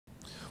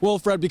Well,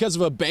 Fred, because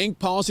of a bank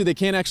policy, they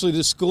can't actually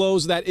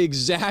disclose that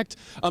exact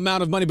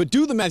amount of money. But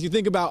do the math. You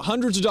think about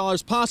hundreds of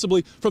dollars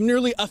possibly from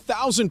nearly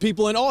 1,000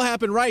 people, and all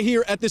happened right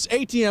here at this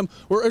ATM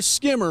where a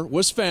skimmer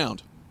was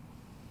found.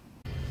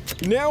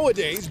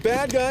 Nowadays,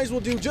 bad guys will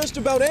do just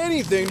about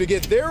anything to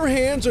get their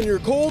hands on your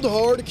cold,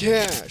 hard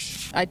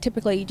cash. I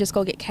typically just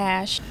go get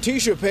cash.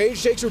 Tisha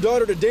Page takes her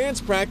daughter to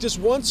dance practice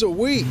once a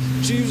week.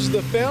 She uses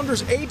the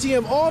Founders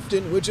ATM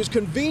often, which is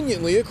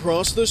conveniently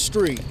across the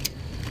street.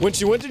 When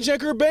she went to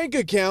check her bank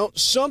account,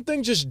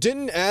 something just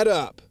didn't add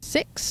up.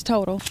 6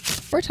 total.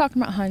 We're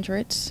talking about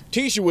hundreds.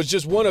 Tisha was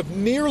just one of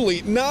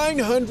nearly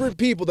 900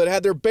 people that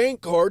had their bank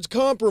cards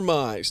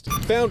compromised.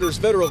 Founders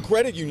Federal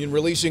Credit Union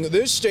releasing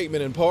this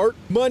statement in part.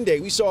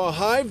 Monday, we saw a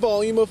high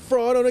volume of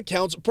fraud on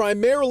accounts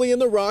primarily in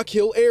the Rock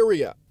Hill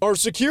area. Our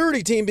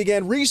security team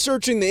began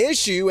researching the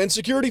issue, and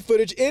security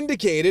footage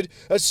indicated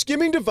a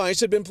skimming device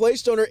had been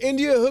placed on our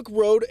India Hook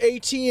Road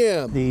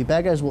ATM. The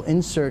bad guys will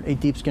insert a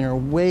deep skinner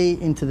way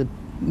into the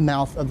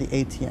mouth of the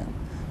ATM.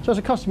 So as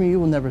a customer, you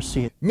will never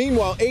see it.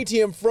 Meanwhile,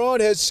 ATM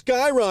fraud has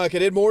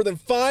skyrocketed more than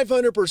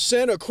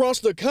 500% across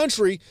the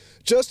country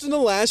just in the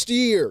last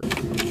year.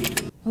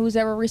 Who's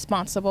ever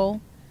responsible?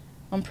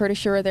 I'm pretty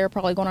sure they're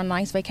probably going on a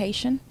nice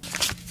vacation.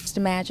 Just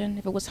imagine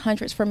if it was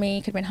hundreds for me,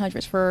 it could have been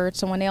hundreds for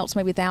someone else,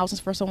 maybe thousands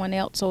for someone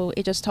else, so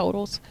it just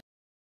totals.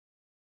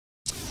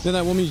 Then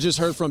that woman you just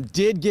heard from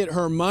did get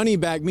her money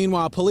back.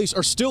 Meanwhile, police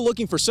are still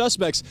looking for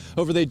suspects.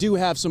 However, they do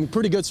have some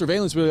pretty good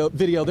surveillance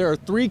video. There are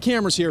 3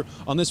 cameras here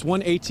on this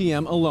one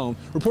ATM alone.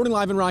 Reporting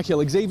live in Rock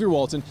Hill, Xavier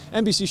Walton,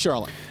 NBC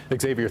Charlotte.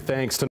 Xavier, thanks.